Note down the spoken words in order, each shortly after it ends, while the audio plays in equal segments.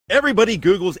Everybody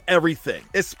Googles everything,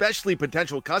 especially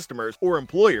potential customers or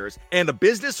employers, and a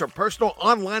business or personal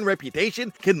online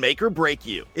reputation can make or break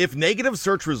you. If negative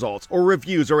search results or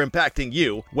reviews are impacting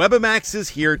you, Webamax is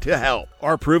here to help.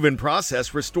 Our proven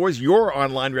process restores your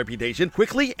online reputation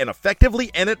quickly and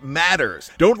effectively, and it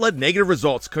matters. Don't let negative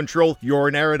results control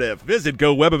your narrative. Visit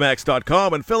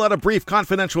GoWebamax.com and fill out a brief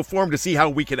confidential form to see how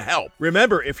we can help.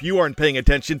 Remember, if you aren't paying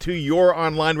attention to your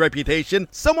online reputation,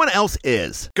 someone else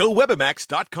is.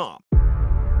 GoWebamax.com.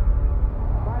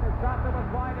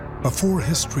 Before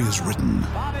history is written,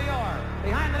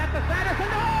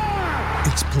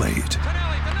 it's played.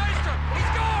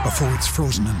 Before it's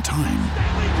frozen in time,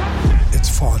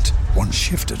 it's fought one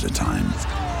shift at a time.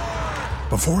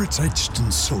 Before it's etched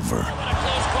in silver,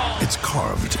 it's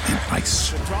carved in ice.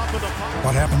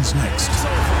 What happens next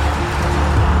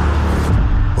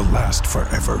will last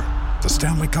forever. The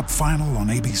Stanley Cup Final on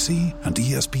ABC and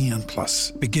ESPN Plus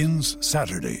begins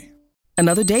Saturday.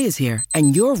 Another day is here,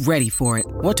 and you're ready for it.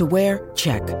 What to wear?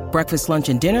 Check. Breakfast, lunch,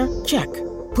 and dinner? Check.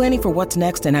 Planning for what's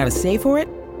next and how to save for it?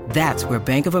 That's where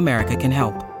Bank of America can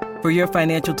help. For your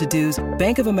financial to-dos,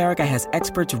 Bank of America has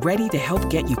experts ready to help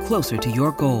get you closer to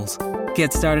your goals.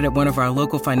 Get started at one of our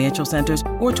local financial centers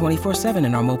or 24/7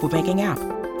 in our mobile banking app.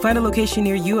 Find a location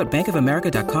near you at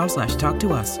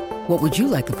bankofamerica.com/talktous. What would you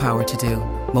like the power to do?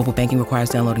 Mobile banking requires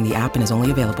downloading the app and is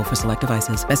only available for select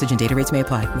devices. Message and data rates may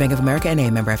apply. Bank of America N.A.,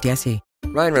 member FDIC.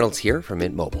 Ryan Reynolds here from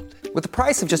Mint Mobile. With the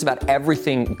price of just about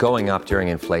everything going up during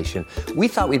inflation, we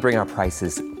thought we'd bring our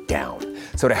prices down.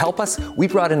 So to help us, we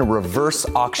brought in a reverse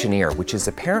auctioneer, which is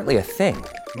apparently a thing.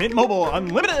 Mint Mobile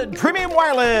Unlimited Premium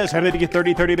Wireless. How to get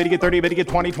 30, 30, bit to get 30, bit to get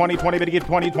 20, 20, 20, bit to get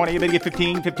 20, 20, bit to get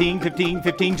 15, 15, 15,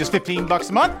 15, just $15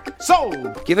 a month?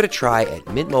 Sold! Give it a try at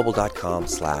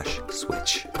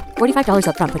mintmobile.com/switch. $45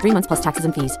 up front for 3 months plus taxes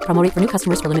and fees. Promo rate for new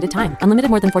customers for limited time. Unlimited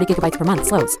more than 40 gigabytes per month.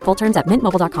 Slows full terms at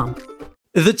mintmobile.com.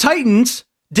 The Titans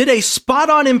did a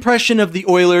spot-on impression of the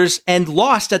Oilers and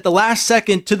lost at the last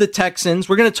second to the Texans.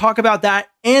 We're going to talk about that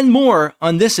and more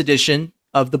on this edition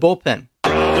of The Bullpen. To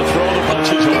throw the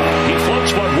punches on. He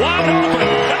floats one wide open,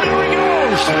 and there he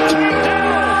goes.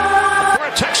 Touchdown for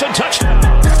a Texan touchdown.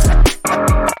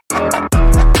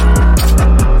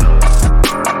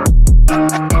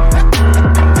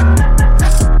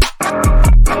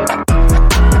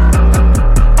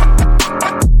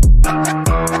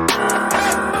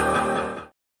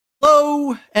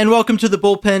 Hello, and welcome to The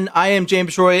Bullpen. I am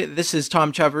James Roy. This is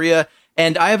Tom Chavarria,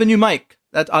 and I have a new mic.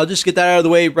 I'll just get that out of the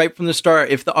way right from the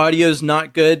start. If the audio is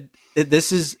not good,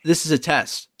 this is a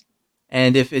test,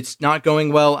 and if it's not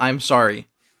going well, I'm sorry.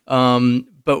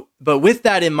 But with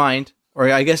that in mind, or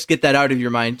I guess get that out of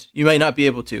your mind, you might not be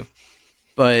able to.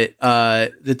 But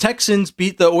the Texans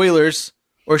beat the Oilers,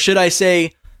 or should I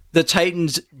say, the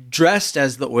Titans dressed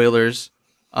as the Oilers,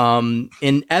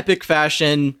 in epic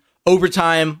fashion.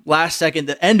 Overtime, last second,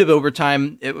 the end of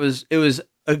overtime. It was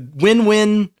a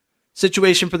win-win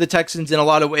situation for the Texans in a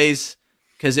lot of ways,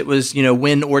 because it was,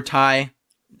 win or tie.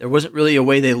 There wasn't really a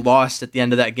way they lost at the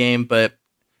end of that game, but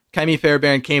Kemi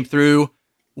Fairbairn came through,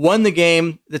 won the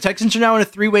game. The Texans are now in a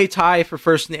 3-way tie for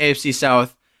first in the AFC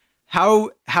South.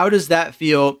 How does that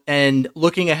feel? And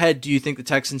looking ahead, do you think the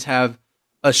Texans have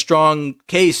a strong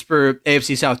case for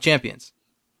AFC South champions?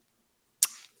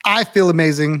 I feel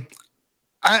amazing.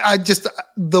 I just,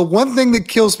 the one thing that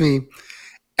kills me,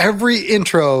 every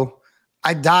intro,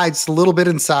 I died just a little bit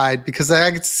inside because I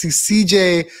get to see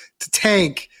CJ to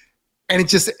Tank, and it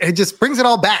just brings it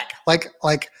all back. Like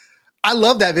I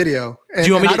love that video. And, do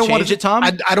you want me to change it, Tom? I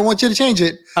don't want you to change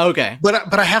it. Okay.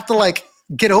 But I have to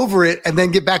get over it and then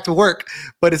get back to work.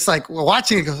 But it's like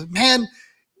watching it goes, man,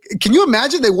 can you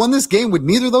imagine they won this game with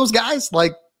neither of those guys?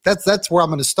 That's where I'm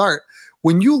going to start.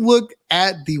 When you look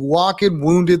at the walk-in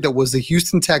wounded that was the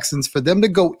Houston Texans, for them to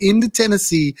go into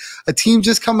Tennessee, a team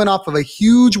just coming off of a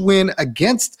huge win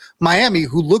against Miami,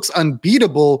 who looks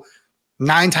unbeatable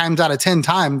 9 times out of 10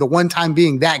 times, the one time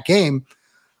being that game,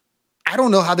 I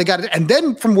don't know how they got it. And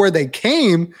then from where they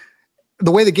came, the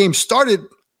way the game started,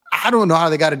 I don't know how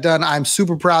they got it done. I'm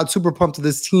super proud, super pumped to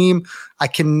this team. I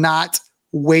cannot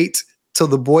wait till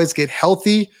the boys get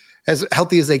healthy as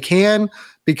they can.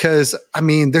 Because,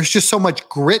 there's just so much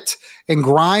grit and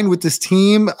grind with this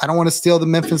team. I don't want to steal the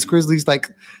Memphis Grizzlies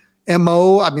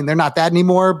MO. They're not that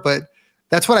anymore, but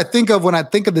that's what I think of when I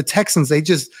think of the Texans.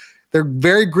 They're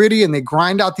very gritty and they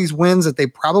grind out these wins that they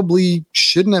probably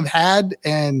shouldn't have had.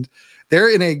 And they're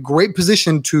in a great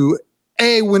position to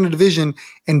A, win a division,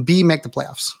 and B, make the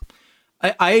playoffs.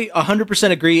 I 100%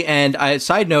 agree. And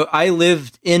side note, I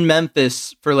lived in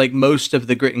Memphis for most of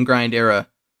the grit and grind era.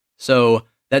 So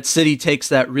that city takes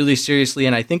that really seriously,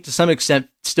 and I think to some extent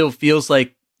still feels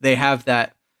like they have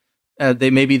that they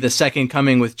may be the second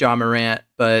coming with Ja Morant,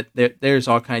 but there's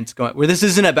all kinds going. Where this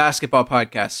isn't a basketball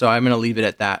podcast, so I'm going to leave it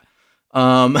at that.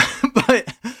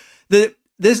 But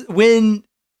when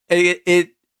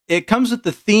it comes with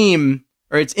the theme,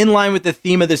 or it's in line with the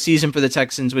theme of the season for the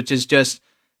Texans, which is just,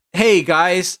 hey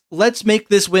guys, let's make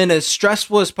this win as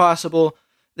stressful as possible.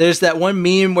 There's that one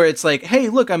meme where it's like, hey,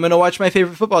 look, I'm going to watch my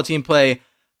favorite football team play.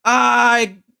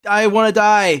 I want to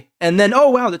die. And then, oh,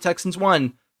 wow, the Texans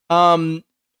won.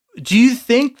 Do you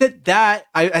think that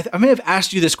I may have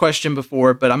asked you this question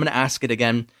before, but I'm going to ask it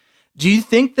again. Do you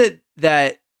think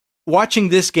that watching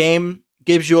this game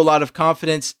gives you a lot of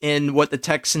confidence in what the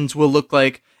Texans will look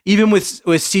like, even with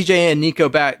CJ and Nico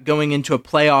back going into a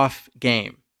playoff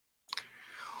game?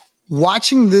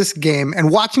 Watching this game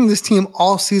and watching this team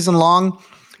all season long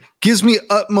gives me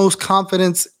utmost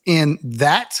confidence in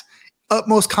that,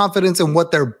 utmost confidence in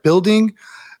what they're building.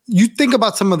 You think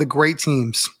about some of the great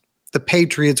teams, the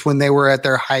Patriots when they were at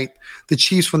their height, the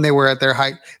Chiefs when they were at their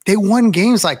height. They won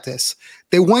games like this.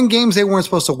 They won games they weren't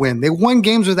supposed to win. They won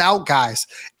games without guys.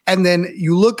 And then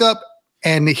you look up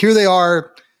and here they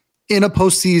are in a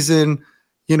postseason,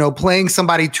 playing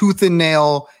somebody tooth and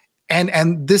nail.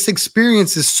 And this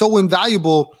experience is so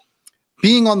invaluable.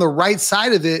 Being on the right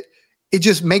side of it, it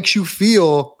just makes you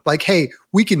feel like, hey,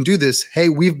 we can do this. Hey,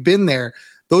 we've been there.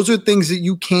 Those are things that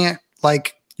you can't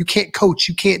coach,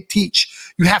 you can't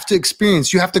teach. You have to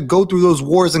experience. You have to go through those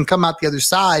wars and come out the other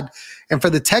side. And for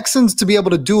the Texans to be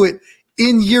able to do it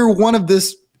in year one of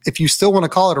this, if you still want to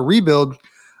call it a rebuild,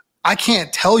 I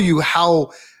can't tell you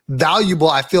how valuable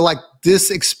I feel like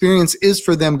this experience is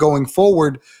for them going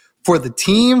forward, for the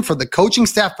team, for the coaching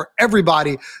staff, for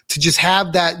everybody to just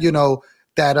have that,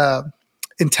 that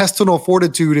intestinal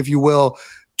fortitude, if you will,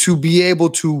 to be able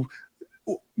to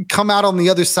come out on the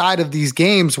other side of these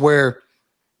games where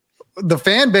the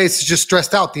fan base is just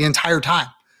stressed out the entire time,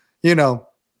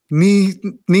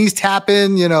 knees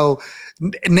tapping,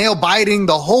 nail biting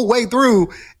the whole way through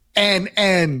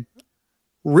and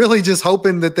really just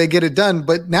hoping that they get it done.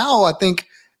 But now I think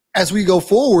as we go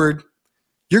forward,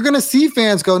 you're going to see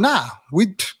fans go, nah,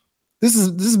 this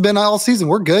has been all season.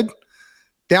 We're good.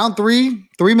 Down 3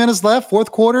 minutes left,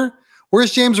 fourth quarter.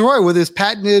 Where's James Roy with his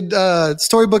patented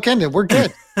storybook ending? We're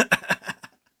good.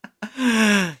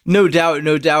 No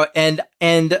doubt.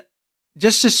 And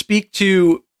just to speak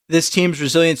to this team's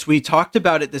resilience, we talked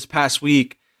about it this past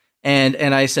week, and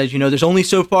I said, there's only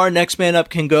so far next man up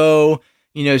can go.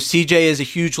 CJ is a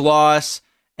huge loss,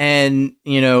 and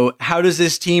how does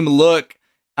this team look?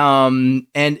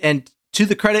 And to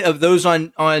the credit of those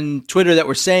on Twitter that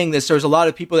were saying this, there was a lot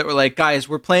of people that were like, guys,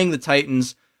 we're playing the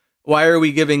Titans. Why are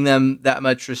we giving them that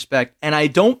much respect? And I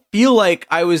don't feel like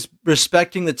I was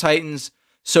respecting the Titans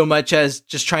so much as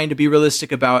just trying to be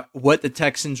realistic about what the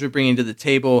Texans were bringing to the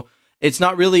table. It's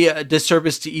not really a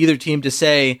disservice to either team to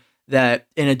say that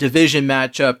in a division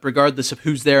matchup, regardless of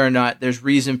who's there or not, there's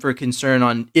reason for concern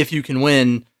on if you can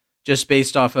win just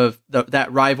based off of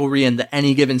that rivalry and the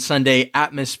any given Sunday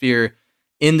atmosphere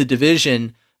in the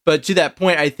division. But to that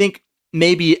point, I think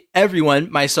maybe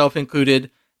everyone, myself included,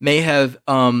 may have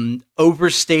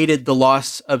overstated the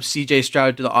loss of CJ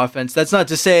Stroud to the offense. That's not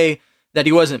to say that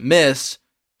he wasn't missed.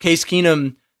 Case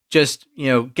Keenum just,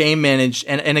 game managed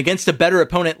and against a better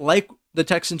opponent like the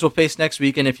Texans will face next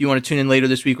week. And if you want to tune in later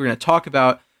this week, we're going to talk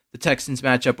about the Texans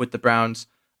matchup with the Browns.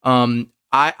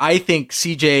 I think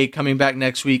CJ coming back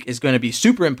next week is going to be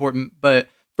super important, but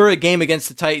for a game against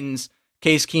the Titans,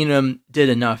 Case Keenum did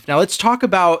enough. Now let's talk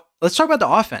about the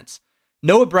offense.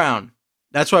 Noah Brown.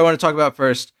 That's what I want to talk about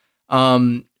first.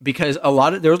 Because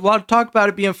there was a lot of talk about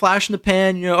it being flash in the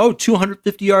pan,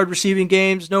 250-yard receiving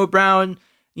games, Noah Brown,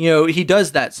 he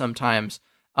does that sometimes.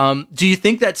 Do you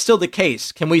think that's still the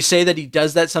case? Can we say that he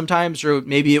does that sometimes, or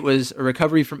maybe it was a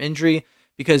recovery from injury?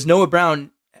 Because Noah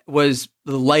Brown was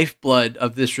the lifeblood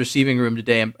of this receiving room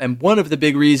today, and one of the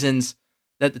big reasons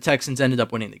that the Texans ended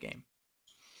up winning the game.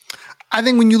 I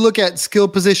think when you look at skill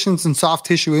positions and soft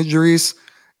tissue injuries,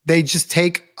 they just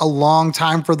take a long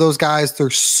time for those guys. They're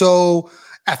so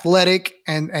athletic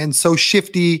and so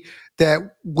shifty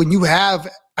that when you have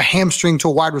a hamstring to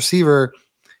a wide receiver,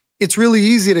 it's really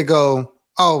easy to go,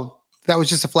 oh, that was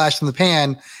just a flash in the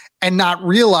pan, and not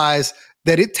realize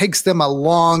that it takes them a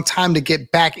long time to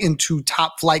get back into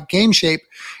top flight game shape.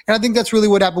 And I think that's really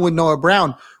what happened with Noah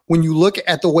Brown. When you look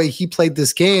at the way he played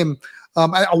this game,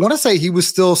 I want to say he was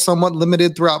still somewhat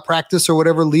limited throughout practice or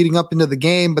whatever leading up into the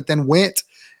game, but then went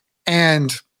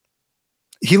and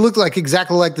he looked like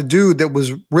exactly like the dude that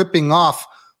was ripping off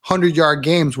 100-yard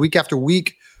games week after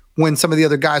week when some of the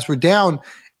other guys were down.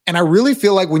 And I really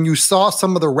feel like when you saw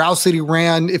some of the routes that he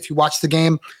ran, if you watch the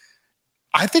game,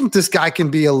 I think this guy can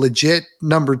be a legit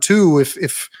number 2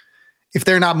 if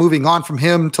they're not moving on from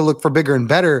him to look for bigger and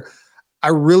better. I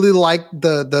really like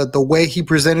the way he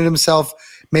presented himself,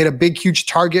 made a big, huge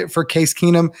target for Case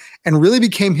Keenum, and really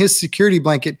became his security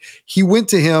blanket. He went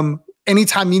to him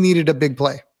anytime he needed a big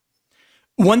play.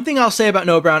 One thing I'll say about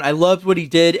Noah Brown, I loved what he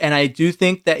did, and I do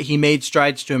think that he made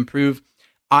strides to improve.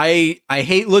 I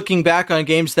hate looking back on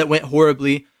games that went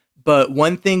horribly, but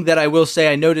one thing that I will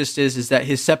say I noticed is that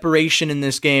his separation in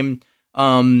this game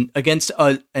against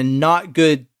a not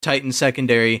good Titan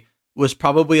secondary was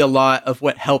probably a lot of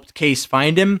what helped Case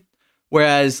find him.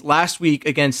 Whereas last week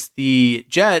against the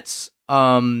Jets,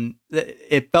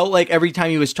 it felt like every time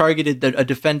he was targeted, that a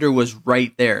defender was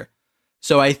right there.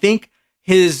 So I think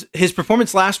his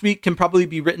performance last week can probably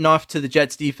be written off to the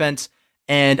Jets defense,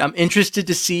 and I'm interested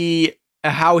to see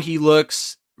how he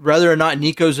looks, whether or not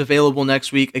Nico's available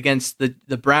next week against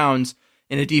the Browns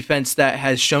in a defense that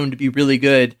has shown to be really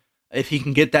good, if he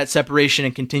can get that separation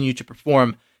and continue to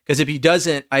perform. Because if he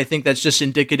doesn't, I think that's just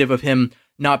indicative of him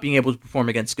not being able to perform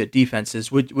against good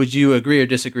defenses. Would you agree or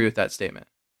disagree with that statement?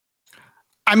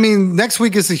 I mean, next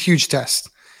week is a huge test.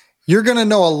 You're going to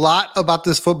know a lot about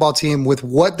this football team with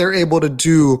what they're able to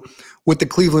do with the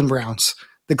Cleveland Browns.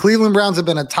 The Cleveland Browns have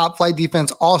been a top flight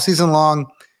defense all season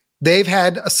long. They've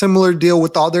had a similar deal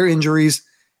with all their injuries,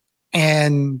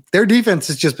 and their defense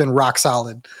has just been rock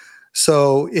solid.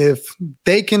 So if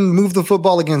they can move the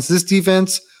football against this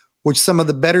defense, which some of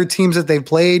the better teams that they've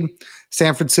played,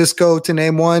 San Francisco to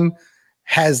name one,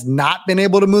 has not been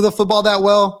able to move the football that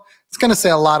well, it's going to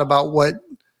say a lot about what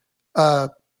I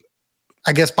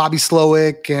guess Bobby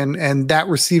Slowick and that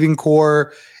receiving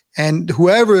core and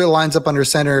whoever lines up under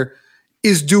center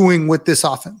is doing with this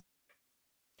offense.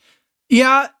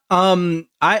 Yeah, I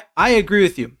agree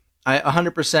with you.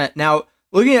 100%. Now,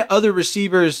 looking at other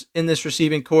receivers in this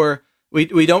receiving core,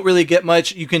 we don't really get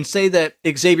much. You can say that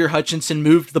Xavier Hutchinson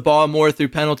moved the ball more through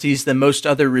penalties than most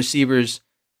other receivers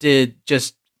did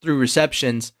just through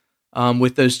receptions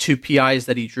with those 2 PIs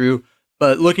that he drew.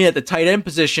 But looking at the tight end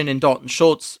position in Dalton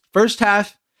Schultz, first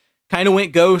half kind of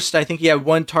went ghost. I think he had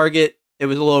 1 target. It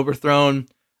was a little overthrown.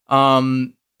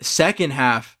 Second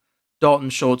half, Dalton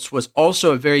Schultz was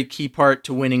also a very key part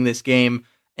to winning this game.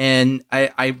 And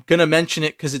I'm going to mention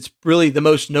it because it's really the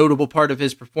most notable part of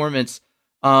his performance.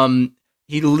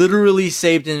 He literally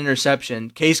saved an interception.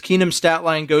 Case Keenum's stat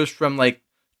line goes from like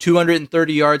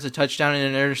 230 yards, a touchdown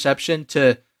and an interception,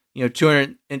 to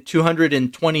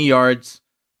 220 yards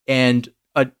and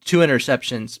 2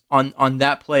 interceptions on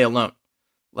that play alone.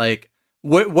 Like,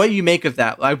 what do you make of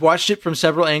that? I've watched it from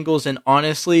several angles, and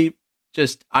honestly,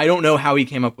 I don't know how he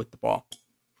came up with the ball.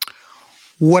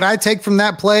 What I take from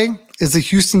that play is the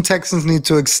Houston Texans need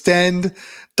to extend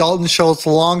Dalton Schultz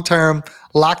long-term,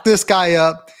 lock this guy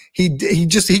up. He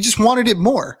just wanted it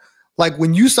more. Like,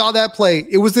 when you saw that play,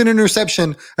 it was an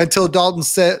interception until Dalton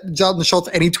Schultz,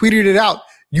 and he tweeted it out.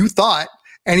 You thought,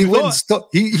 and he went and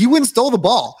stole the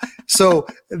ball. So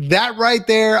that right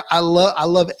there, I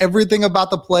love everything about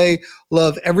the play.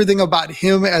 Love everything about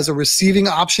him as a receiving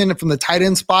option from the tight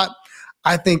end spot.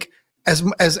 I think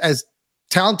as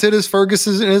talented as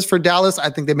Ferguson is for Dallas, I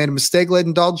think they made a mistake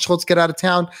letting Dalton Schultz get out of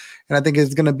town, and I think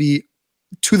it's going to be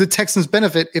to the Texans'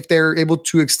 benefit if they're able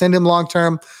to extend him long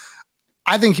term.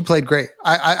 I think he played great.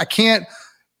 I can't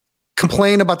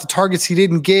complain about the targets he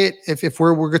didn't get if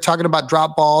we're talking about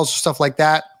drop balls or stuff like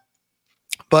that.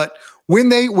 But when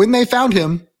they found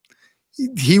him,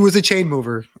 he was a chain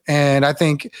mover, and I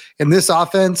think in this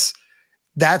offense,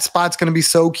 that spot's going to be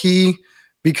so key.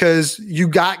 Because you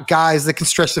got guys that can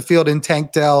stretch the field in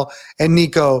Tank Dell and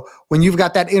Nico. When you've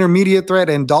got that intermediate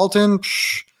threat in Dalton,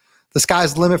 the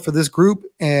sky's the limit for this group.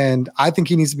 And I think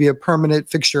he needs to be a permanent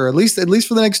fixture, at least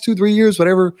for the next 2-3 years,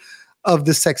 whatever, of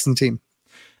this Texan team.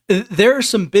 There are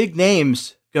some big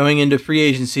names going into free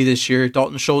agency this year.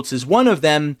 Dalton Schultz is one of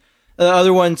them. The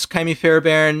other one's Kaimi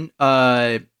Fairbairn,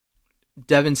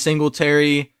 Devin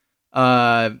Singletary,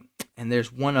 and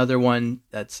there's one other one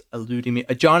that's eluding me.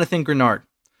 Jonathan Grenard.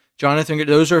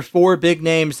 Those are 4 big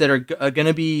names that are going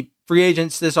to be free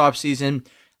agents this offseason.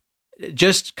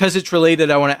 Just because it's related,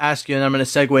 I want to ask you, and I'm going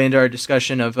to segue into our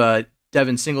discussion of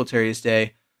Devin Singletary's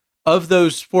day. Of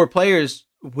those 4 players,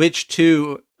 which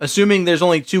 2, assuming there's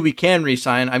only 2 we can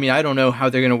re-sign, I mean, I don't know how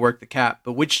they're going to work the cap,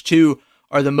 but which 2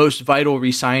 are the most vital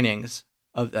re-signings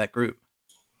of that group?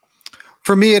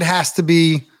 For me, it has to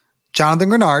be Jonathan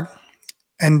Grenard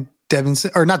and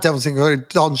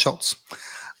Dalton Schultz.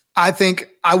 I think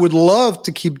I would love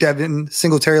to keep Devin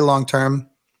Singletary long-term.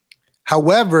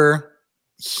 However,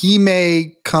 he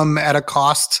may come at a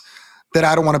cost that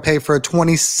I don't want to pay for a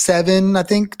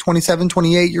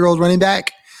 28-year-old running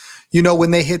back.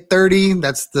 when they hit 30,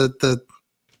 that's the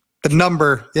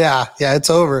number. Yeah, it's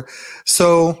over.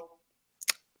 So,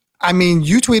 I mean,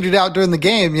 you tweeted out during the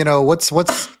game, what's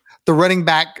the running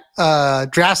back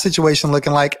draft situation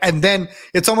looking like? And then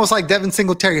it's almost like Devin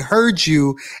Singletary heard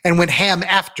you and went ham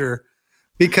after,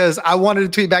 because I wanted to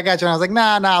tweet back at you and I was like,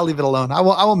 nah, I'll leave it alone. I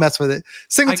won't mess with it.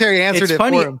 Singletary answered it for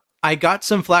him. I got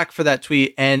some flack for that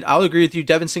tweet, and I'll agree with you.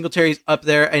 Devin Singletary's up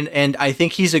there, and I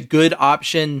think he's a good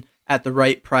option at the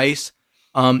right price.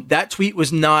 That tweet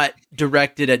was not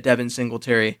directed at Devin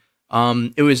Singletary.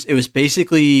 It was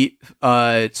basically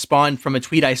spawned from a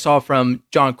tweet I saw from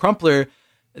John Crumpler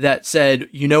that said,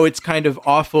 it's kind of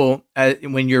awful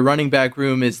when your running back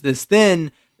room is this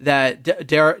thin that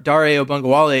Dare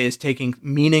Ogunbowale is taking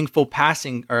meaningful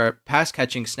passing or pass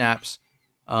catching snaps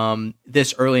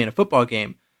this early in a football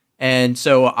game. And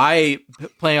so I,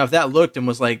 playing off that, looked and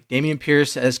was like, Dameon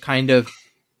Pierce has kind of,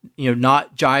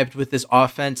 not jived with this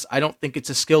offense. I don't think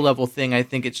it's a skill level thing. I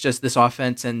think it's just this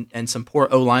offense and some poor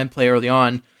O-line play early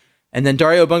on. And then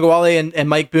Dario Ogunbowale and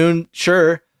Mike Boone,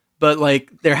 sure, but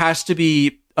there has to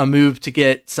be a move to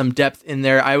get some depth in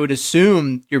there. I would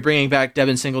assume you're bringing back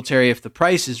Devin Singletary if the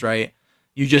price is right.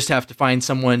 You just have to find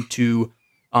someone to,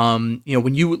 when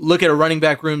you look at a running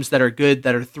back rooms that are good,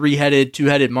 that are 3-headed,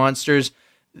 2-headed monsters,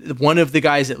 one of the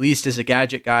guys at least is a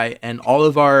gadget guy, and all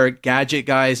of our gadget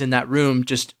guys in that room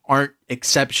just aren't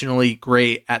exceptionally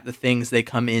great at the things they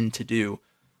come in to do.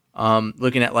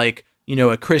 Looking at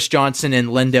a Chris Johnson and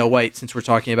Lendale White, since we're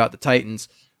talking about the Titans,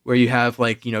 where you have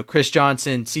Chris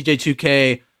Johnson,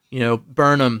 CJ2K,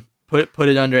 Burnham, put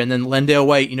it under, and then Lendale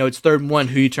White, it's 3rd and 1,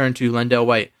 who you turn to, Lendale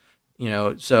White.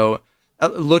 So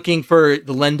looking for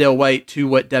the Lendale White to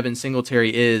what Devin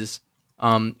Singletary is,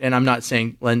 and I'm not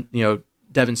saying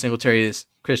Devin Singletary is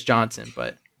Chris Johnson,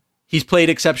 but he's played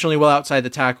exceptionally well outside the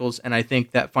tackles, and I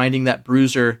think that finding that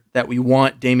bruiser that we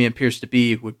want Dameon Pierce to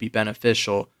be would be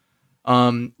beneficial.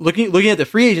 Looking at the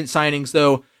free agent signings,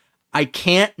 though, I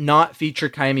can't not feature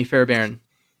Kaimi Fairbairn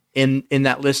in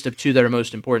that list of 2 that are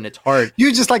most important. It's hard.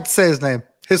 You just like to say his name,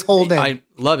 his whole name. I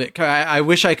love it. I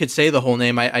wish I could say the whole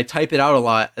name. I type it out a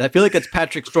lot. I feel like it's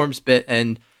Patrick Storm's bit,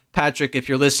 and Patrick, if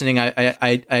you're listening,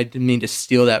 I didn't mean to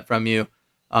steal that from you.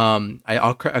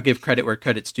 I'll give credit where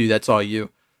credit's due. That's all you.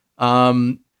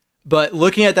 But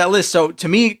looking at that list, so to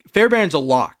me, Fairbairn's a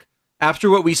lock. After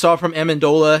what we saw from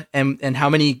Amendola and how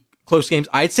many close games,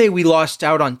 I'd say we lost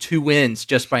out on 2 wins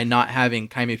just by not having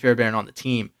Kaimi Fairbairn on the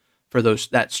team for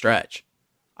that stretch.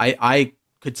 I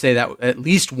could say that at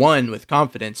least 1 with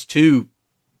confidence, 2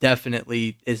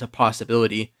 definitely is a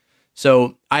possibility.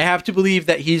 So I have to believe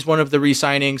that he's one of the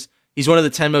re-signings. He's one of the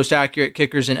 10 most accurate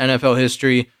kickers in NFL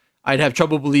history. I'd have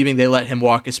trouble believing they let him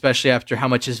walk, especially after how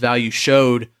much his value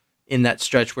showed in that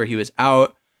stretch where he was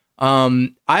out. I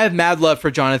have mad love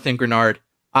for Jonathan Grenard.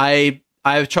 I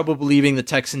have trouble believing the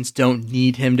Texans don't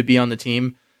need him to be on the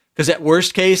team, because at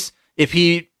worst case, if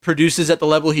he produces at the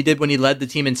level he did when he led the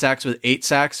team in sacks with 8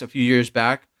 sacks a few years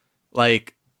back,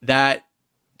 that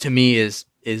to me is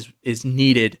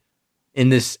needed in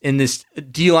this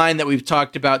D-line that we've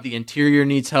talked about. The interior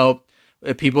needs help.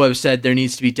 People have said there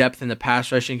needs to be depth in the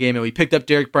pass rushing game, and we picked up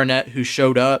Derek Barnett, who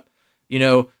showed up.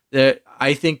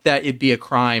 I think that it'd be a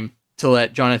crime to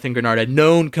let Jonathan Grenard, a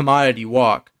known commodity,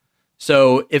 walk.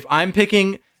 So if I'm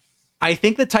picking, I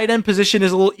think the tight end position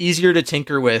is a little easier to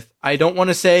tinker with. I don't want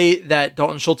to say that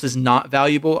Dalton Schultz is not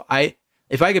valuable.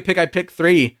 If I could pick, I'd pick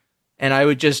 3, and I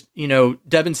would just,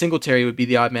 Devin Singletary would be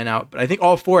the odd man out. But I think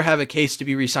all 4 have a case to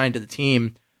be re-signed to the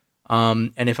team.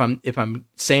 And if I'm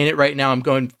saying it right now, I'm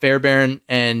going Fairbairn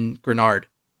and Grenard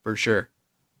for sure.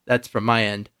 That's from my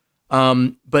end.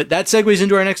 But that segues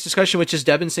into our next discussion, which is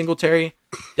Devin Singletary.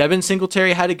 Devin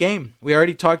Singletary had a game. We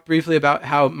already talked briefly about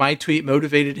how my tweet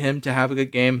motivated him to have a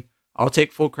good game. I'll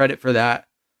take full credit for that.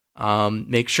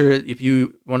 Make sure if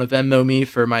you want to Venmo me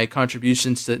for my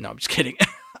contributions to, no, I'm just kidding.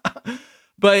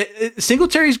 But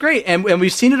Singletary's great. And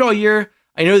we've seen it all year.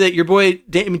 I know that your boy,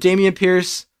 Dameon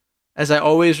Pierce, as I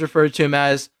always refer to him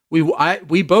as,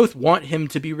 we both want him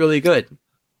to be really good.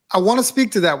 I want to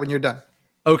speak to that when you're done.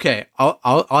 Okay,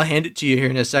 I'll hand it to you here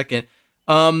in a second.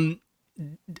 Devin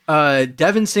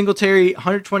Singletary,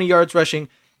 120 yards rushing.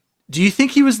 Do you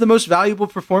think he was the most valuable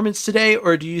performance today,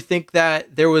 or do you think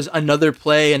that there was another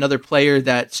player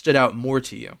that stood out more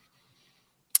to you?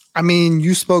 I mean,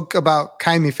 you spoke about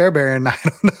Kaimi Fairbairn. I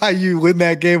don't know how you win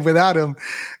that game without him,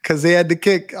 because they had to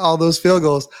kick all those field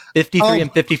goals. 53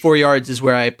 and 54 yards is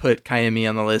where I put Kaimi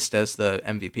on the list as the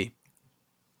MVP.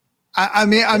 I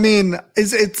mean,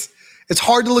 it's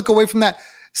hard to look away from that.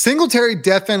 Singletary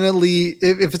definitely,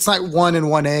 if it's not 1 and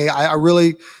 1A, I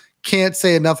really can't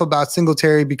say enough about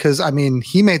Singletary because, I mean,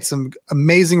 he made some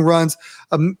amazing runs,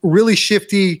 really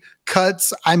shifty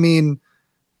cuts. I mean,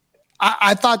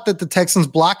 I thought that the Texans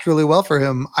blocked really well for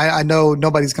him. I know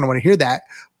nobody's going to want to hear that,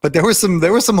 but there were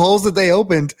some holes that they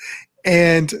opened,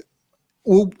 and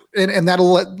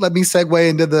that'll let me segue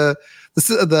into the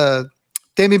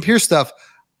Dameon Pierce stuff.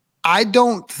 I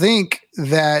don't think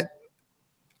that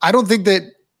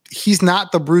he's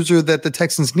not the bruiser that the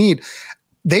Texans need.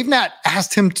 They've not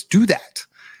asked him to do that.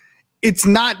 It's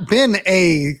not been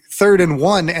a 3rd and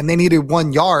 1 and they needed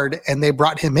 1 yard and they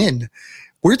brought him in.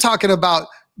 We're talking about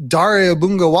Dare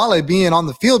Ogunbowale being on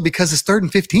the field because it's 3rd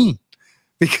and 15.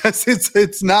 Because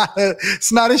it's not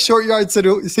a short yard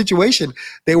situation.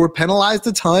 They were penalized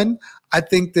a ton. I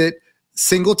think that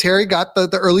Singletary got the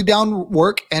early down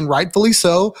work, and rightfully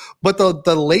so, but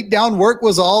the late down work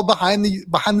was all behind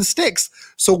the sticks.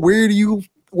 So where do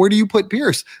you put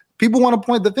Pierce? People want to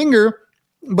point the finger,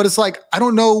 but it's like, I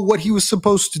don't know what he was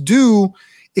supposed to do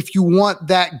if you want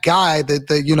that guy,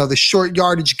 the short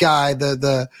yardage guy,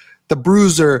 the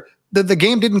bruiser. The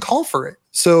game didn't call for it.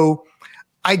 So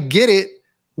I get it.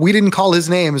 We didn't call his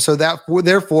name, so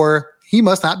therefore he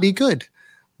must not be good.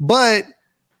 But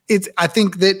I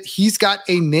think that he's got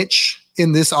a niche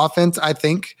in this offense, I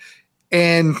think.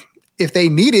 And if they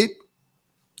need it,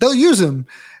 they'll use him.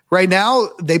 Right now,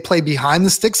 they play behind the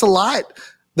sticks a lot.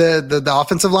 The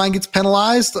offensive line gets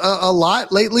penalized a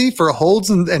lot lately for holds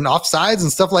and offsides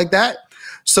and stuff like that.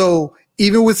 So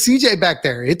even with CJ back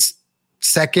there, it's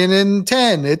 2nd and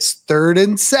 10. It's 3rd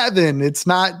and 7. It's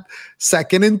not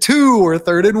 2nd and 2 or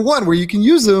 3rd and 1 where you can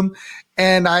use him.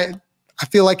 And I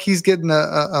feel like he's getting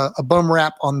a bum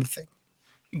rap on the thing.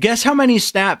 Guess how many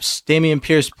snaps Dameon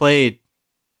Pierce played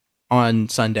on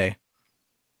Sunday?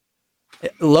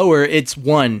 Lower, it's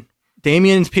 1.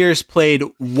 Dameon Pierce played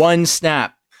 1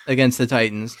 snap against the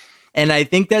Titans. And I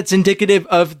think that's indicative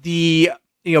of the,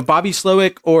 Bobby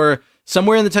Slowick or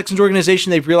somewhere in the Texans organization,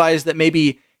 they've realized that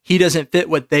maybe he doesn't fit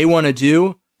what they want to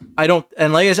do.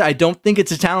 And like I said, I don't think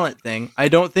it's a talent thing. I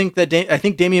don't think that, I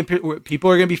think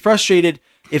people are going to be frustrated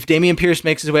if Dameon Pierce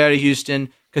makes his way out of Houston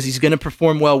because he's going to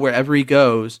perform well wherever he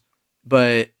goes.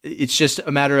 But it's just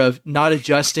a matter of not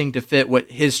adjusting to fit what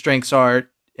his strengths are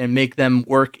and make them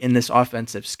work in this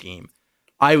offensive scheme,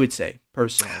 I would say,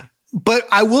 personally. But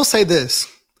I will say this.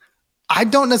 I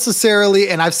don't necessarily,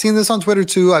 and I've seen this on Twitter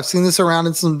too, I've seen this around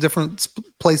in some different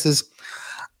places.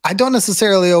 I don't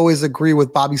necessarily always agree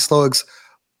with Bobby Slowick's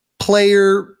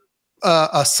player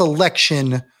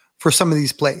selection for some of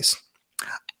these plays.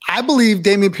 I believe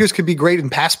Dameon Pierce could be great in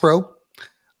pass pro.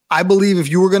 I believe if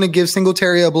you were going to give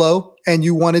Singletary a blow and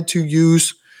you wanted to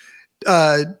use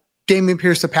Dameon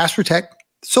Pierce to pass protect,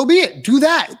 so be it. Do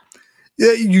that.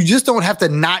 You just don't have to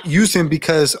not use him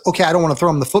because, okay, I don't want to throw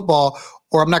him the football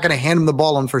or I'm not going to hand him the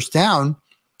ball on first down.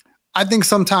 I think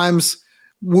sometimes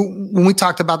when we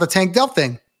talked about the Tank Dell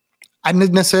thing, I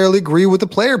didn't necessarily agree with the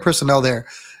player personnel there.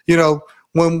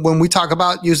 When we talk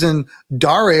about using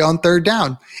Dare on 3rd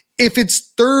down, if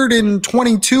it's 3rd and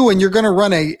 22 and you're going to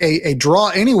run a draw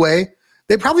anyway,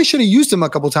 they probably should have used him a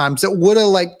couple times. That would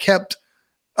have kept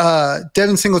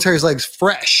Devin Singletary's legs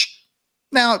fresh.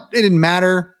 Now, it didn't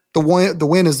matter. The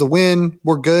win is the win.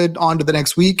 We're good. On to the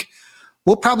next week.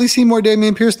 We'll probably see more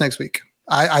Dameon Pierce next week.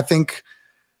 I think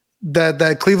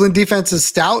the Cleveland defense is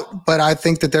stout, but I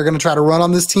think that they're going to try to run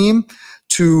on this team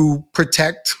to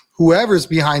protect whoever's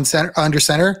behind center, under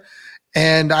center.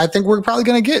 And I think we're probably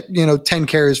going to get, 10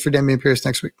 carries for Dameon Pierce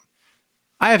next week.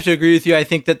 I have to agree with you. I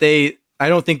think that I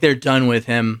don't think they're done with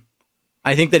him.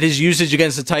 I think that his usage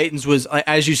against the Titans was,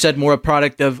 as you said, more a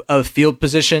product of field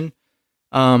position.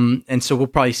 And so we'll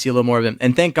probably see a little more of him.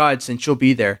 And thank God, since you'll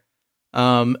be there.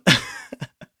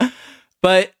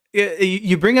 But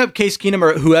you bring up Case Keenum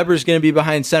or whoever's going to be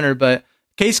behind center, but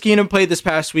Case Keenum played this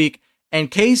past week,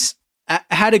 and Case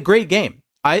had a great game.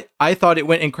 I thought it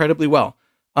went incredibly well.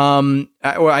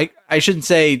 I shouldn't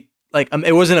say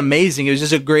it wasn't amazing. It was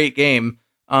just a great game.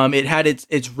 It had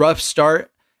its rough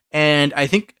start, and I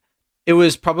think it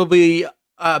was probably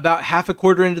about half a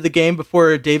quarter into the game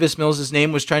before Davis Mills'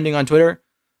 name was trending on Twitter,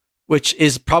 which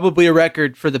is probably a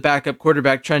record for the backup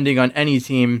quarterback trending on any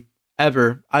team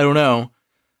ever. I don't know.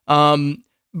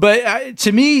 But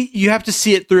to me, you have to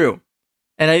see it through.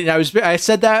 And I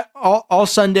said that all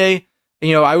Sunday.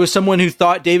 I was someone who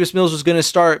thought Davis Mills was going to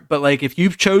start, but if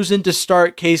you've chosen to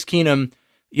start Case Keenum,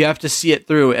 you have to see it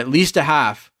through at least a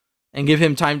half and give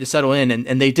him time to settle in.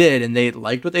 And they did, and they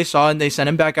liked what they saw, and they sent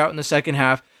him back out in the second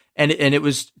half. And it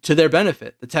was to their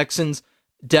benefit. The Texans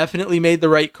definitely made the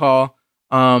right call.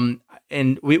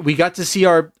 And we got to see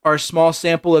our small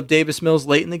sample of Davis Mills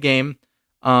late in the game.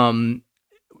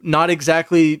 Not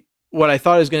exactly what I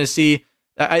thought I was going to see.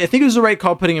 I think it was the right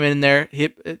call putting him in there.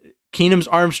 Keenum's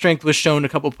arm strength was shown a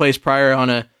couple plays prior on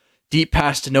a deep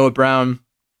pass to Noah Brown.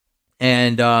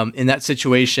 And in that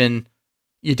situation,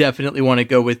 you definitely want to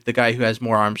go with the guy who has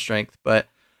more arm strength. But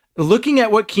looking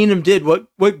at what Keenum did,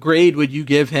 what grade would you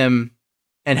give him?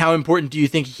 And how important do you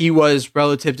think he was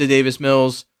relative to Davis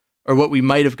Mills, or what we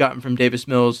might have gotten from Davis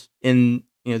Mills in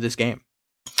this game?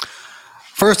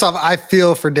 First off, I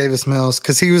feel for Davis Mills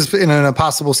because he was in an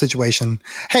impossible situation.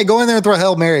 Hey, go in there and throw a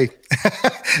Hail Mary.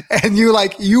 And you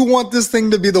want this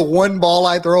thing to be the one ball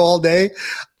I throw all day.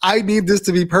 I need this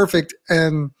to be perfect.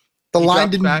 And the line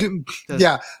didn't do,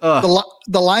 the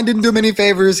line didn't do him any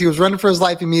favors. He was running for his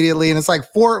life immediately. And it's like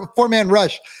four-man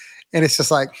rush. And it's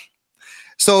just like,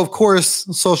 so of course,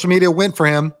 social media went for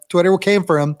him. Twitter came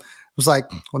for him. It was like,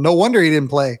 well, no wonder he didn't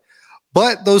play.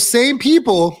 But those same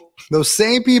people,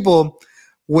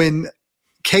 when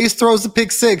Case throws the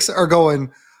pick six, are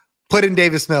going, put in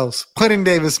Davis Mills.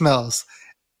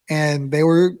 And they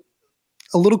were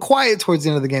a little quiet towards the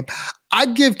end of the game.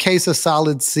 I'd give Case a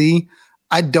solid C.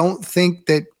 I don't think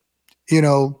that,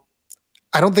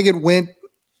 I don't think it went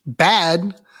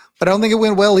bad, but I don't think it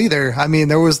went well either. I mean,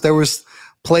 there was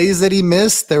plays that he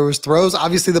missed. There was throws.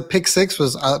 Obviously, the pick six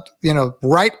was,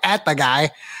 right at the guy.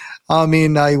 I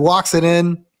mean, he walks it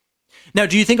in. Now,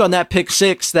 do you think on that pick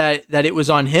six that it was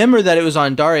on him or that it was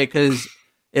on Dare? Because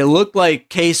it looked like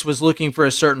Case was looking for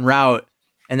a certain route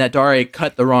and that Dare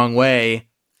cut the wrong way.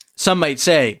 Some might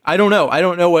say. I don't know. I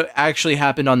don't know what actually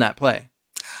happened on that play.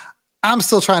 I'm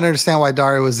still trying to understand why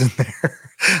Dare was in there.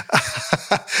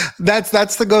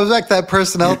 goes back to that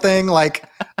personnel thing. Like,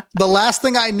 the last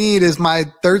thing I need is my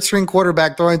third string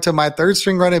quarterback throwing to my third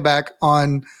string running back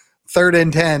on 3rd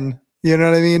and 10. You know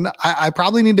what I mean? I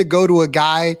probably need to go to a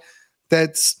guy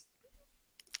that's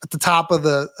at the top of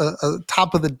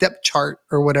the depth chart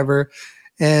or whatever.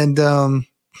 And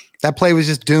that play was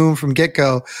just doomed from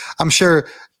get-go. I'm sure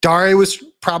Dare was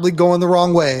probably going the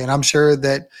wrong way, and I'm sure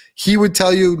that he would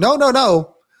tell you,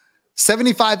 no,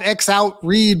 75X out,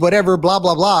 read, whatever, blah,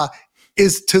 blah, blah,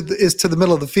 is to the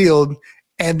middle of the field.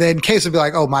 And then Case would be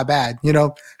like, oh, my bad.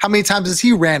 How many times has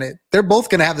he ran it? They're both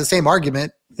going to have the same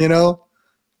argument,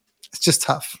 It's just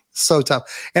tough. So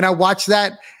tough. And I watched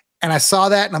that, and I saw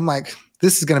that, and I'm like,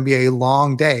 this is going to be a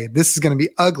long day. This is going to be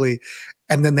ugly.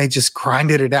 And then they just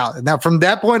grinded it out. And now from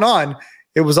that point on,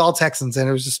 it was all Texans, and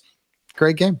it was just a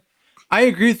great game. I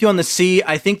agree with you on the C.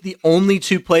 I think the only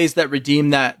two plays that redeem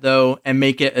that, though, and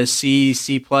make it a C+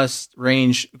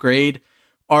 range grade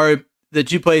are the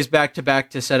two plays back-to-back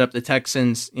to set up the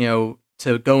Texans,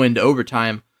 to go into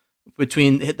overtime,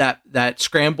 between that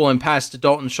scramble and pass to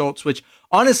Dalton Schultz, which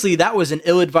honestly, that was an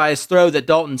ill-advised throw that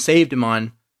Dalton saved him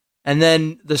on. And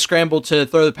then the scramble to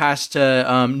throw the pass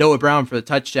to Noah Brown for the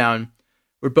touchdown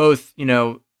were both,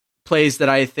 plays that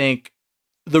I think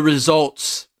the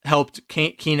results helped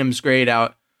Keenum's grade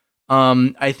out.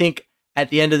 I think at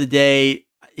the end of the day,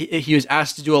 he was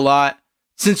asked to do a lot.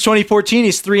 Since 2014,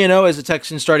 he's 3-0 as a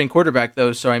Texans starting quarterback,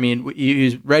 though. So, I mean,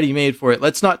 he's ready-made for it.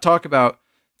 Let's not talk about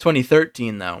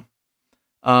 2013, though.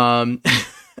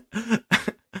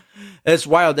 It's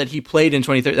wild that he played in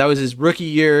 2013. That was his rookie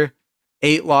year,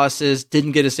 8 losses,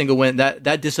 didn't get a single win.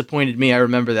 That disappointed me. I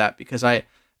remember that because I,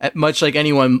 much like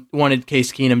anyone, wanted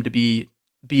Case Keenum to be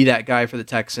that guy for the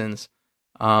Texans.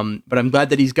 But I'm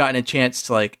glad that he's gotten a chance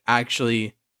to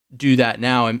actually do that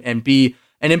now and be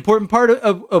an important part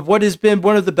of what has been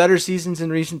one of the better seasons in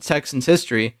recent Texans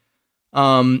history.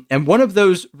 And one of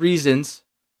those reasons,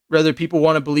 whether people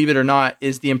want to believe it or not,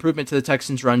 is the improvement to the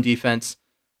Texans' run defense.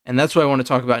 And that's what I want to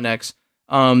talk about next.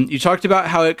 You talked about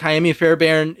how Ka'imi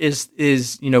Fairbairn is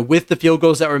with the field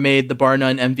goals that were made, the bar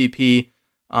none MVP.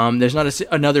 There's not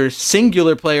another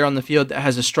singular player on the field that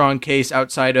has a strong case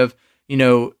outside of,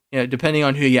 depending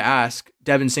on who you ask,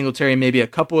 Devin Singletary, maybe a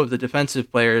couple of the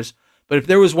defensive players. But if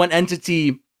there was one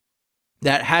entity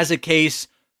that has a case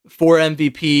for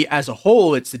MVP as a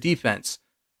whole, it's the defense.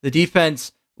 The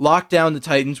defense locked down the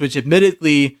Titans, which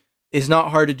admittedly is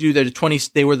not hard to do. They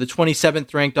were the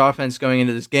 27th ranked offense going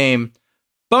into this game,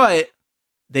 but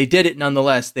they did it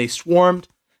nonetheless. They swarmed.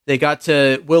 They got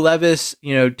to Will Levis.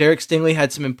 Derek Stingley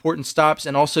had some important stops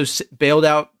and also bailed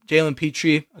out Jalen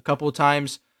Petrie a couple of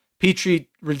times. Petrie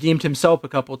redeemed himself a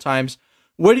couple of times.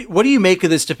 What do you make of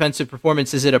this defensive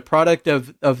performance? Is it a product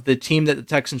of the team that the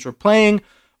Texans were playing,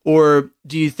 or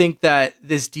do you think that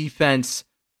this defense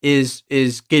is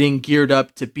getting geared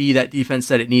up to be that defense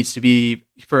that it needs to be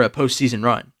for a postseason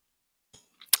run?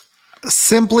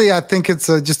 Simply, I think it's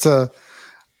a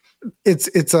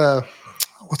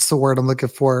what's the word I'm looking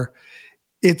for?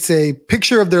 It's a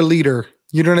picture of their leader.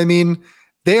 You know what I mean?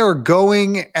 they are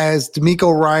going as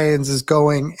D'Amico Ryans is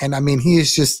going. And I mean, he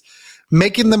is just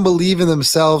making them believe in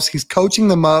themselves. He's coaching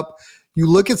them up. You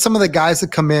look at some of the guys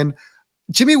that come in.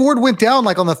 Jimmy Ward went down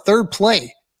like on the third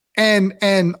play,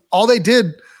 and all they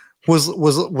did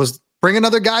was bring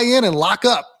another guy in and lock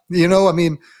up. You know, I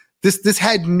mean, this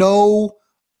had no.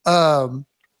 They're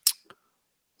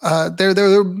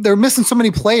missing so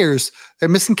many players. They're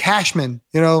missing Cashman,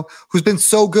 you know, who's been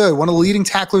so good, one of the leading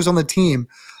tacklers on the team.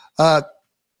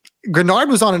 Grenard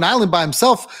was on an island by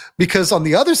himself because on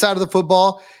the other side of the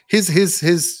football,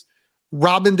 his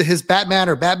Robin to his Batman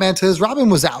or Batman to his Robin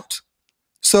was out.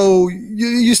 So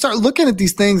you start looking at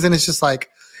these things and it's just like,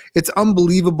 it's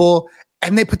unbelievable.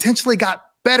 And they potentially got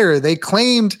better. They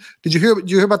claimed, did you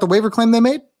hear about the waiver claim they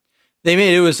made? They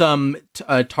made, it was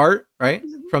Tart, right?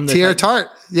 From the Tierra Tart.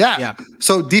 Yeah.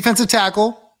 So defensive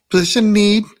tackle, position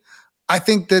need. I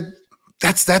think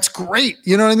that's great.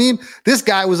 You know what I mean? This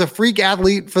guy was a freak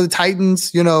athlete for the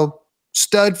Titans, you know,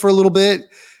 stud for a little bit,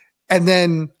 and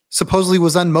then supposedly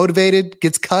was unmotivated,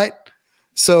 gets cut.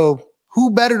 So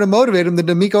who better to motivate him than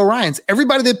D'Amico Ryans?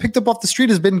 Everybody they picked up off the street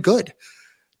has been good.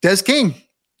 Des King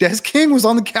was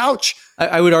on the couch.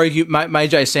 I would argue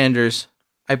Myjai Sanders,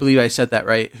 I believe I said that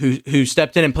right, who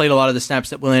stepped in and played a lot of the snaps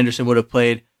that Will Anderson would have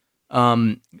played.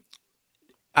 I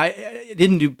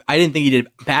didn't think he did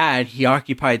bad. He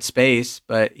occupied space,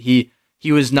 but he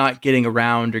was not getting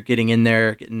around or getting in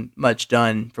there, getting much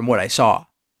done from what I saw.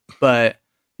 But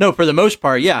no, for the most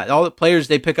part, yeah, all the players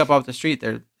they pick up off the street,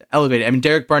 they're elevated. I mean,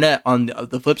 Derek Barnett on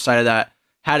the flip side of that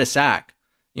had a sack.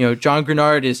 You know, John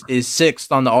Grenard is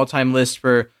sixth on the all-time list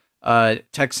for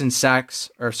Texans sacks,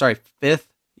 or sorry, fifth.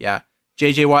 Yeah.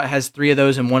 JJ Watt has 3 of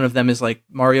those, and one of them is like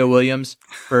Mario Williams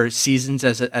for seasons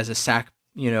as a sack,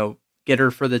 you know, getter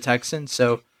for the Texans.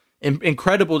 So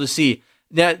incredible to see.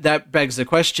 That begs the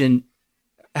question: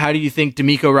 how do you think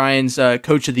D'Amico Ryans'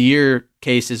 Coach of the Year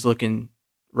case is looking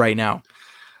right now?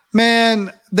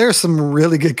 Man, there's some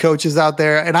really good coaches out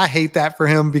there, and I hate that for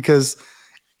him because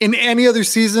in any other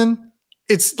season,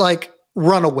 it's like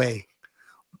runaway.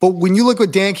 But when you look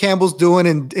what Dan Campbell's doing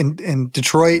in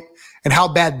Detroit and how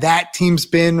bad that team's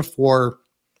been for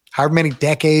however many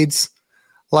decades,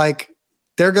 like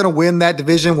they're going to win that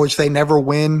division, which they never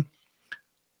win.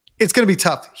 It's going to be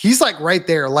tough. He's like right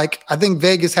there. Like I think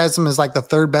Vegas has him as like the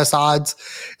third best odds.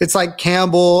 It's like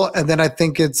Campbell, and then I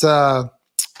think it's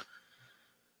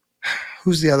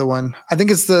who's the other one? I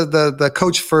think it's the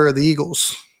coach for the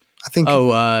Eagles. I think.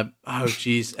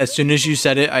 Geez. As soon as you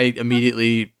said it, I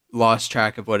immediately lost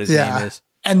track of what his name is.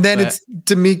 And then it's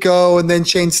D'Amico, and then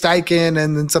Shane Steichen,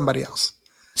 and then somebody else.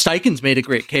 Steichen's made a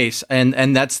great case,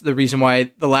 and that's the reason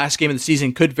why the last game of the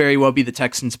season could very well be the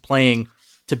Texans playing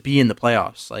to be in the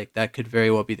playoffs. Like that could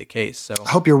very well be the case. So I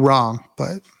hope you're wrong,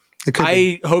 but it could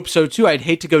I hope so too. I'd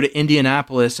hate to go to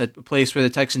Indianapolis, a place where the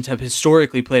Texans have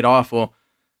historically played awful,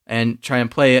 and try and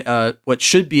play what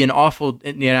should be an awful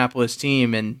Indianapolis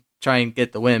team and try and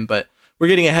get the win. But we're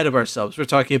getting ahead of ourselves. We're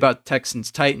talking about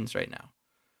Texans Titans right now.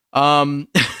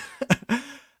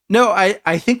 No,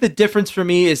 I think the difference for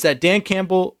me is that Dan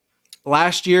Campbell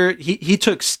last year, he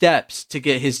took steps to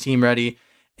get his team ready,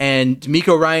 and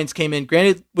D'Amico Ryans came in,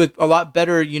 granted with a lot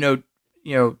better,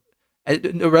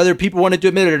 whether people wanted to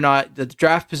admit it or not, the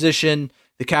draft position,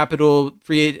 the capital,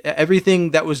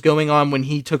 everything that was going on when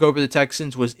he took over the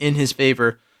Texans was in his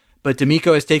favor. But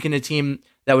D'Amico has taken a team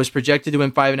that was projected to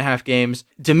win 5.5 games.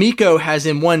 D'Amico has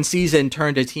in one season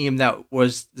turned a team that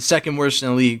was the second worst in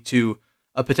the league to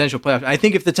a potential playoff. I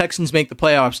think if the Texans make the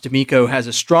playoffs, D'Amico has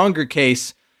a stronger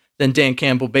case than Dan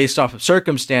Campbell based off of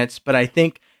circumstance. But I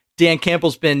think Dan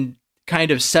Campbell's been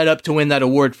kind of set up to win that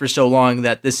award for so long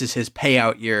that this is his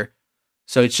payout year.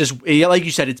 So it's just, like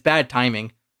you said, it's bad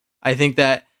timing. I think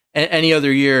that any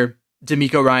other year,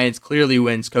 D'Amico Ryans clearly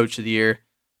wins Coach of the Year.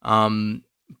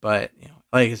 But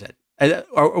like I said,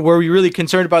 were we really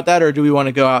concerned about that, or do we want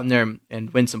to go out in there and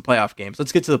win some playoff games?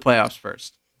 Let's get to the playoffs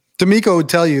first. D'Amico would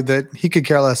tell you that he could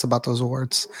care less about those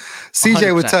awards. CJ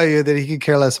 100%. would tell you that he could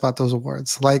care less about those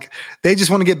awards. Like they just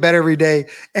want to get better every day.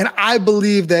 And I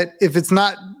believe that if it's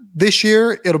not this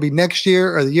year, it'll be next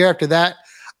year or the year after that.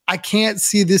 I can't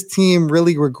see this team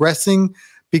really regressing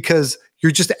because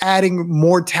you're just adding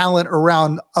more talent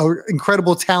around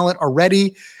incredible talent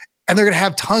already. And they're going to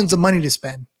have tons of money to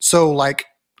spend. So like,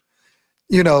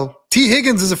 T.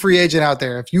 Higgins is a free agent out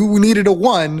there. If you needed a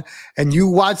one and you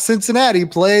watched Cincinnati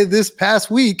play this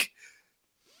past week,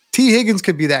 T. Higgins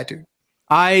could be that dude.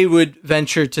 I would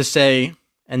venture to say,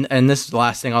 and this is the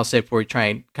last thing I'll say before we try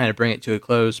and kind of bring it to a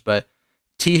close, but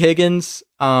T. Higgins,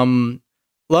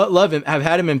 love him. I've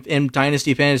had him in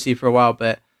Dynasty Fantasy for a while,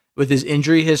 but with his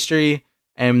injury history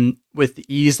and with the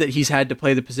ease that he's had to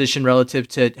play the position relative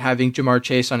to having Jamar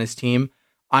Chase on his team,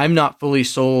 I'm not fully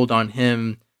sold on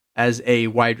him as a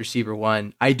wide receiver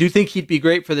one. I do think he'd be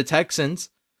great for the Texans,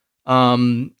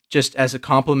 just as a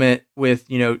complement with,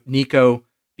 Nico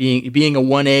being a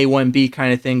 1A, 1B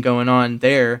kind of thing going on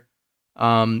there,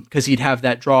 because he'd have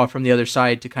that draw from the other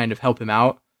side to kind of help him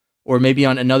out. Or maybe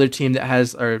on another team that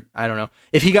has, or I don't know.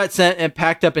 If he got sent and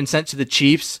packed up and sent to the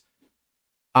Chiefs,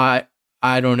 I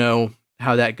don't know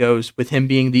how that goes with him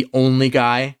being the only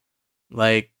guy.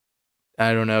 Like,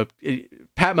 I don't know.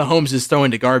 Pat Mahomes is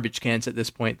throwing to garbage cans at this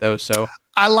point, though. So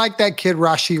I like that kid,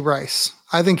 Rashee Rice.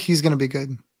 I think he's going to be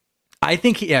good. I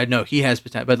think he has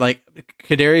potential. But like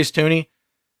Kadarius Toney,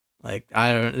 like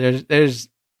I don't. There's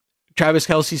Travis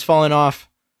Kelce's fallen off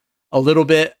a little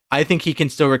bit. I think he can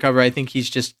still recover. I think he's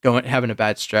just having a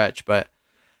bad stretch. But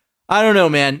I don't know,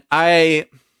 man. I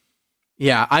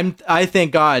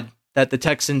thank God that the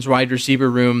Texans wide receiver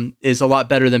room is a lot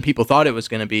better than people thought it was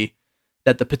going to be.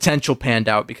 That the potential panned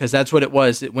out, because that's what it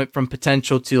was. It went from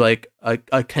potential to like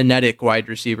a kinetic wide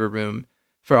receiver room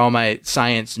for all my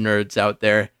science nerds out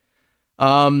there.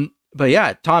 But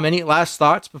yeah, Tom, any last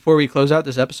thoughts before we close out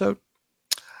this episode?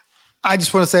 I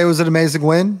just want to say it was an amazing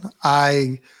win.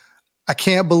 I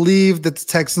can't believe that the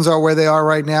Texans are where they are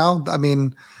right now. I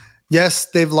mean, yes,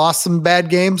 they've lost some bad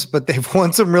games, but they've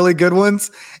won some really good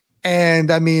ones. And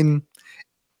I mean,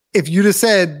 if you'd have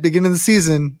said beginning of the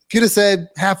season, if you'd have said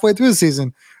halfway through the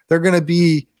season, they're going to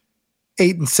be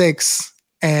 8-6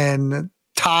 and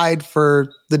tied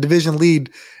for the division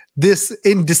lead this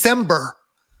in December,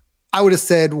 I would have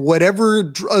said, whatever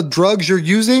drugs you're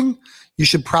using, you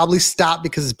should probably stop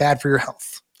because it's bad for your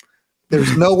health.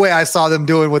 There's no way I saw them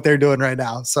doing what they're doing right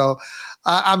now. So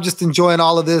I'm just enjoying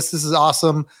all of this. This is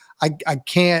awesome. I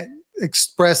can't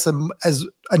express as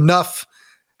enough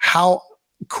how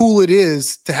cool it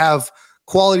is to have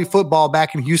quality football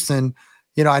back in Houston.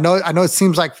 I know it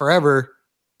seems like forever,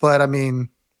 but I mean,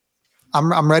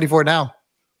 I'm ready for it now.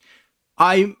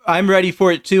 I'm ready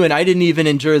for it too, and I didn't even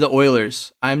endure the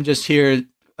Oilers. I'm just here,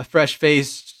 a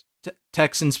fresh-faced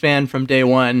Texans fan from day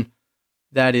one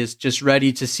that is just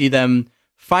ready to see them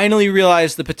finally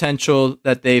realize the potential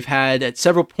that they've had at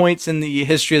several points in the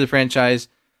history of the franchise.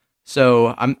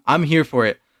 So I'm here for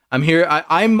it. I'm here.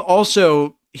 I'm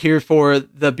also here for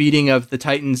the beating of the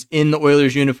Titans in the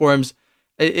Oilers uniforms.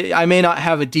 I may not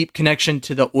have a deep connection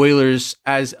to the Oilers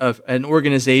as of an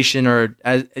organization or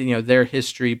as their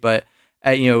history, but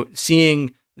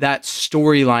seeing that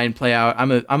storyline play out,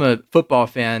 I'm a football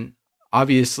fan.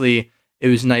 Obviously, it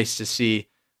was nice to see.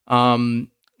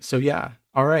 So yeah,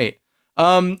 all right.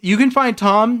 You can find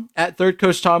Tom at Third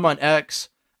Coast Tom on X.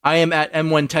 I am at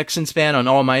M1 Texans fan on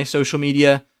all my social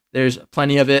media. There's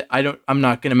plenty of it. I'm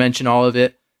not going to mention all of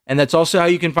it. And that's also how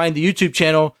you can find the YouTube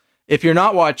channel. If you're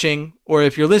not watching, or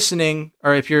if you're listening,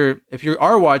 or if you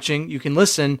are watching, you can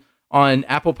listen on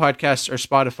Apple Podcasts or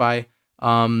Spotify.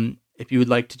 If you would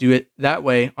like to do it that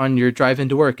way on your drive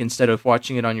into work instead of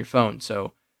watching it on your phone.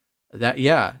 So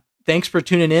thanks for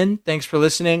tuning in. Thanks for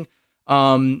listening.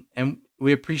 And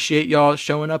we appreciate y'all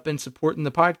showing up and supporting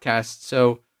the podcast.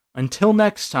 So until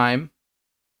next time,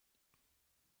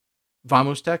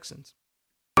 Vamos Texans.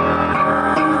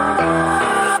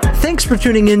 Thanks for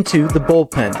tuning into The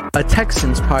Bullpen, a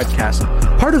Texans podcast,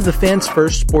 part of the Fans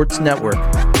First Sports Network.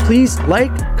 Please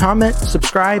like, comment,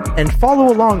 subscribe, and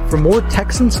follow along for more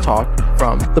Texans talk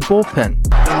from The Bullpen.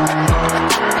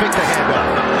 Kick the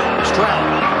handoff. Stroud